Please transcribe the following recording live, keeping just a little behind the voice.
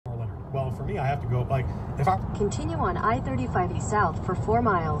know, for me, I have to go, like, if I... Continue on I-35 east south for 4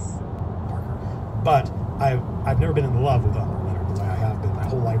 miles. Parker. But I've never been in love with Elmore Leonard the way I have been my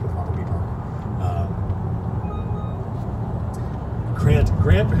whole life with Robert B. Parker.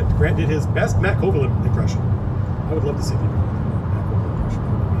 Grant did his best Matt Colville impression. I would love to see people do Matt Colville impression.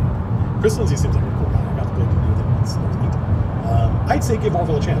 Chris Lindsay seems like a cool guy. I got to play with him once. That was neat. I'd say give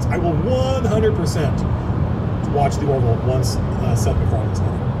Orville a chance. I will 100% watch the Orville once Seth MacFarlane's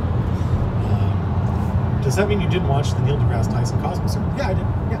done it. Does that mean you didn't watch the Neil deGrasse Tyson Cosmos series? Yeah, I did.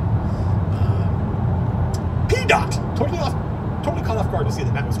 Yeah. P-Dot! Totally caught off guard to see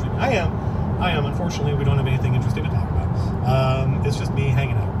that Matt was streaming. I am. Unfortunately, we don't have anything interesting to talk about. It's just me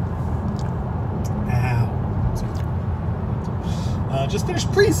hanging out. Ow. Just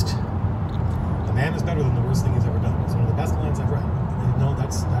finished Priest. The man is better than the worst thing he's ever done. It's one of the best lines I've read. No,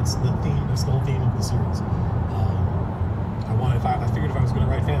 that's the theme. That's the whole theme of the series. I figured if I was going to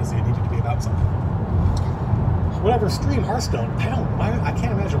write fantasy, it needed to be about something. Whatever, stream Hearthstone. I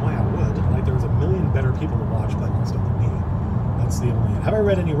can't imagine why I would. Like, there's a million better people to watch play Hearthstone than me. That's the only. Have I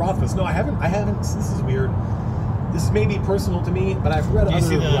read any Rothfuss? No, I haven't. This is weird. This is maybe personal to me, but I've read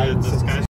other writers.